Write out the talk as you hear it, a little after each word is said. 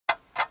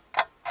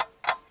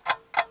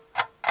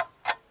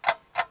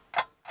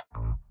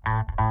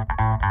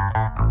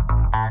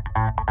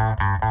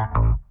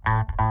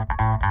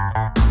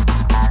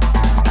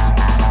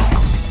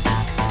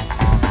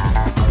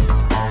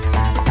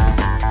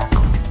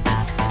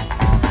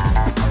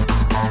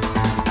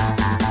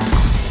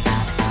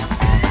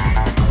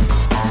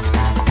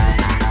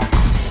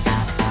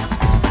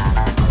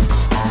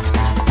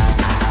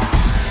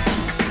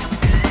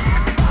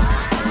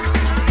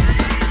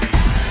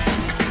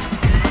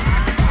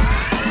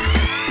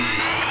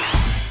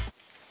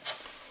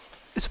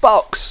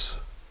box.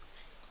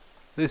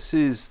 This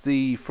is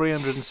the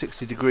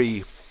 360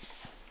 degree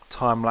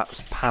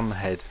time-lapse pan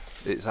head.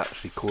 It's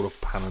actually called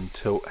a pan and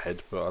tilt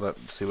head, but I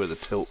don't see where the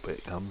tilt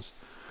bit comes.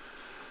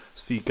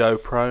 It's for your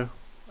GoPro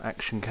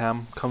action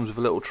cam. Comes with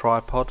a little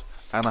tripod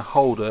and a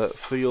holder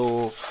for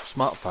your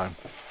smartphone.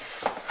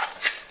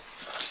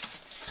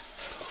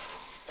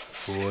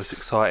 Always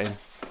exciting.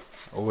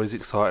 Always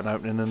exciting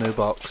opening a new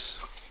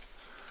box.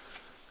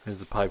 Here's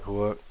the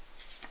paperwork.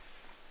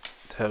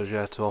 Tells you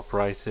how to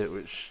operate it,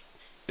 which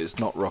it's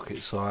not rocket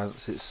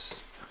science.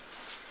 It's,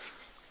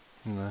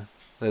 you know,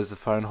 there's the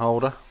phone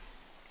holder.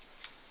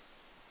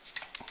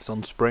 It's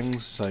on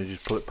springs, so you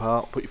just pull it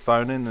apart, put your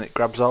phone in, and it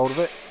grabs hold of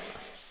it.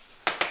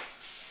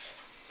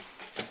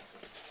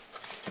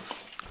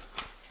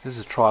 This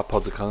is a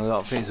tripod that kind of,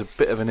 I think it's a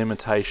bit of an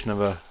imitation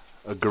of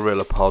a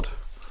gorilla pod.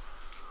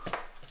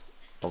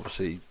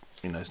 Obviously,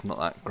 you know, it's not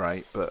that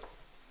great, but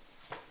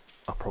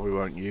I probably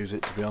won't use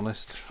it, to be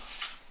honest.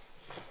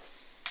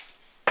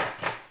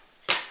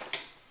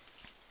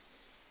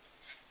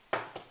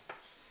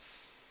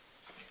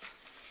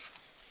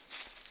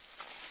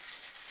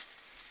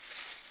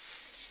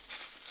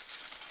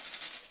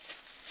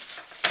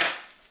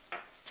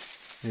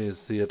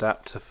 Here's the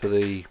adapter for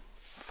the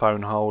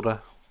phone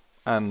holder,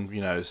 and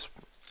you know, it's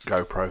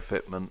GoPro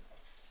fitment,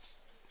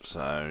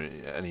 so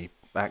any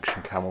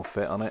action cam will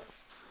fit on it.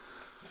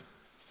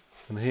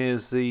 And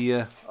here's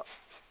the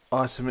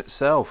item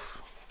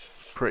itself.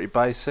 It's pretty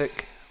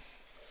basic.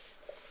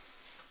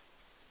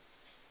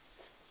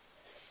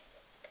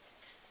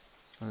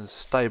 There's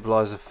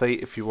stabiliser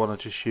feet if you want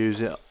to just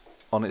use it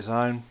on its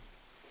own.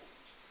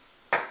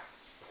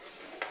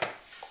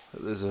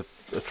 There's a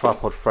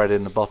tripod thread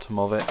in the bottom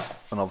of it,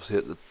 and obviously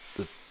at the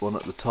one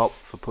at the top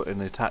for putting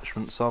the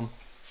attachments on.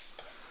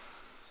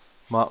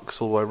 Marks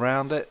all the way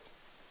around it.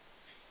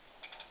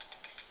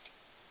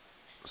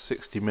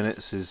 60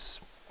 minutes is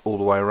all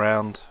the way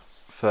around.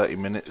 30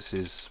 minutes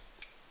is,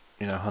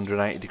 you know,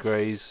 180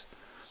 degrees.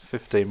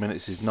 15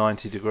 minutes is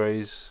 90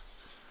 degrees.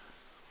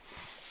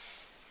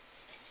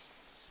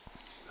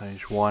 And you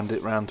just wind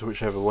it round to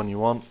whichever one you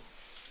want,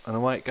 and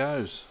away it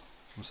goes.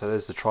 And so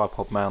there's the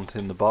tripod mount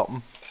in the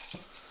bottom.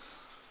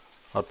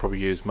 I'd probably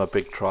use my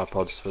big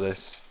tripods for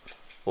this,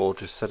 or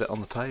just set it on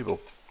the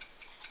table.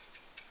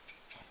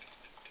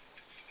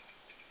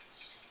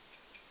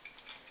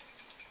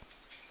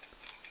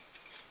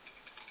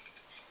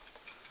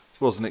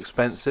 It wasn't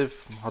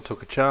expensive. I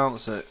took a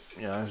chance at,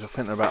 you know, I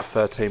think they're about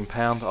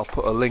 £13. I'll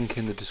put a link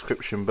in the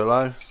description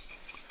below.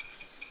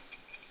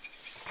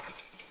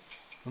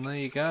 And there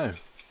you go.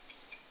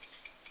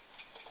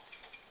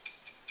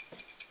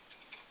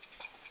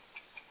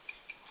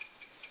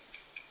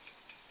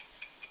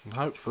 And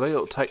hopefully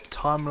it'll take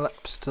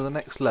time-lapse to the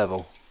next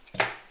level.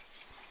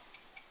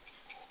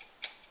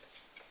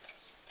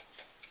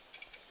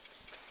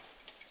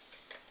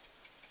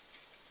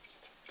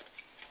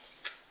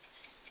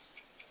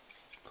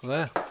 So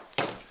there.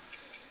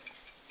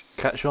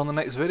 Catch you on the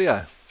next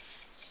video.